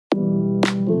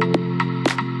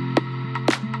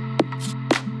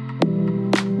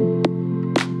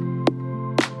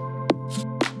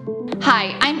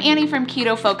Annie from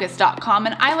KetoFocus.com,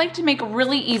 and I like to make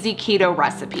really easy keto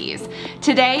recipes.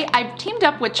 Today, I've teamed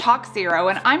up with ChocZero,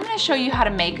 and I'm going to show you how to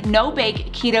make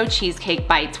no-bake keto cheesecake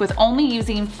bites with only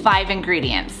using 5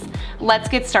 ingredients. Let's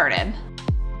get started.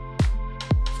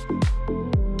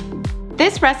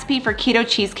 This recipe for keto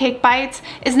cheesecake bites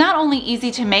is not only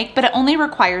easy to make, but it only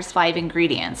requires 5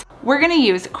 ingredients. We're going to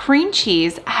use cream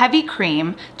cheese, heavy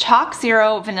cream,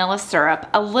 ChocZero vanilla syrup,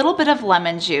 a little bit of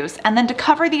lemon juice, and then to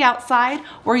cover the outside,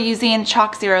 we're using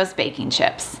ChocZero's baking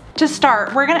chips. To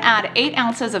start, we're going to add 8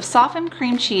 ounces of softened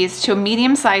cream cheese to a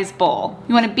medium-sized bowl.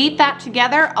 You want to beat that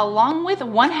together along with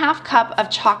 1/2 cup of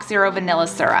ChocZero vanilla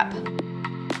syrup.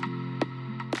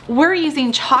 We're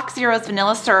using ChocZero's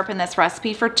vanilla syrup in this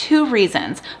recipe for 2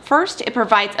 reasons. First, it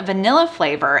provides a vanilla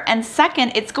flavor, and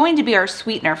second, it's going to be our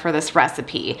sweetener for this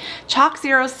recipe.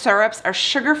 ChocZero's syrups are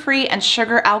sugar-free and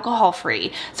sugar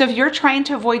alcohol-free, so if you're trying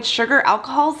to avoid sugar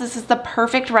alcohols, this is the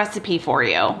perfect recipe for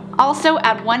you. Also,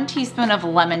 add 1 teaspoon of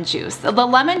lemon juice. The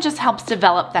lemon just helps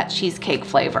develop that cheesecake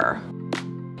flavor.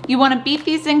 You want to beat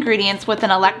these ingredients with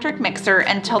an electric mixer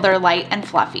until they're light and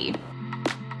fluffy.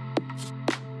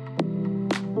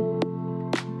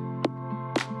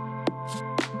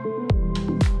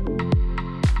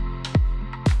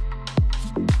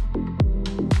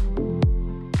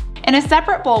 In a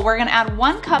separate bowl, we're going to add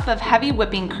 1 cup of heavy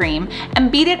whipping cream and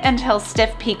beat it until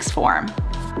stiff peaks form.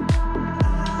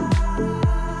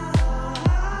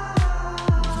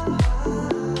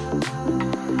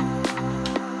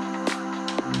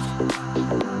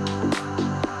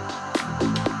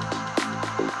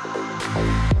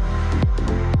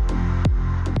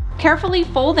 Carefully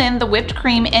fold in the whipped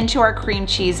cream into our cream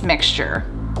cheese mixture.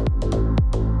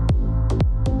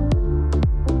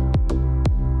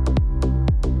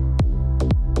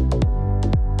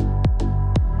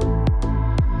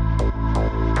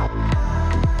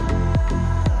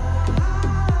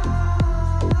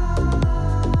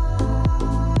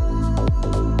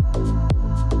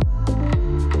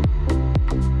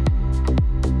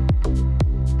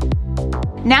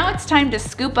 Now it's time to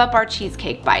scoop up our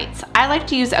cheesecake bites. I like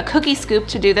to use a cookie scoop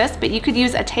to do this, but you could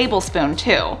use a tablespoon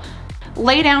too.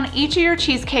 Lay down each of your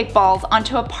cheesecake balls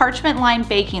onto a parchment-lined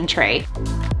baking tray.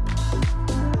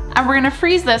 And we're gonna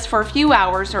freeze this for a few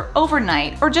hours or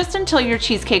overnight, or just until your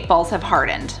cheesecake balls have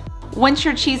hardened. Once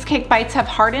your cheesecake bites have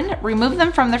hardened, remove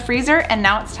them from the freezer, and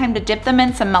now it's time to dip them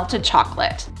in some melted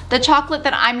chocolate. The chocolate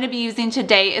that I'm going to be using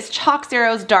today is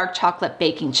ChocZero's dark chocolate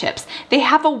baking chips. They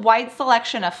have a wide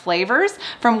selection of flavors,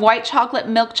 from white chocolate,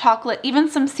 milk chocolate, even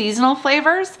some seasonal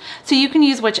flavors, so you can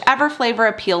use whichever flavor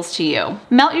appeals to you.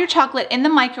 Melt your chocolate in the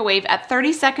microwave at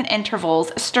 30-second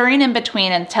intervals, stirring in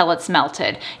between until it's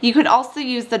melted. You could also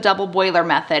use the double boiler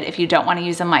method if you don't want to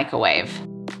use a microwave.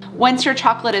 Once your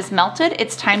chocolate is melted,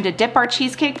 it's time to dip our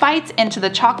cheesecake bites into the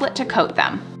chocolate to coat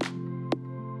them.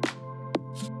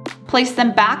 Place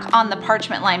them back on the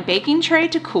parchment-lined baking tray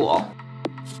to cool.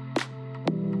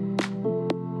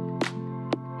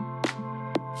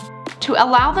 To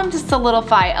allow them to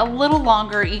solidify a little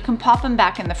longer, you can pop them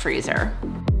back in the freezer.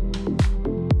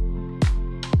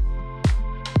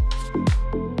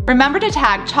 Remember to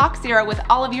tag ChocZero with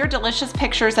all of your delicious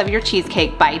pictures of your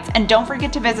cheesecake bites, and don't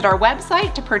forget to visit our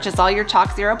website to purchase all your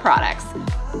ChocZero products.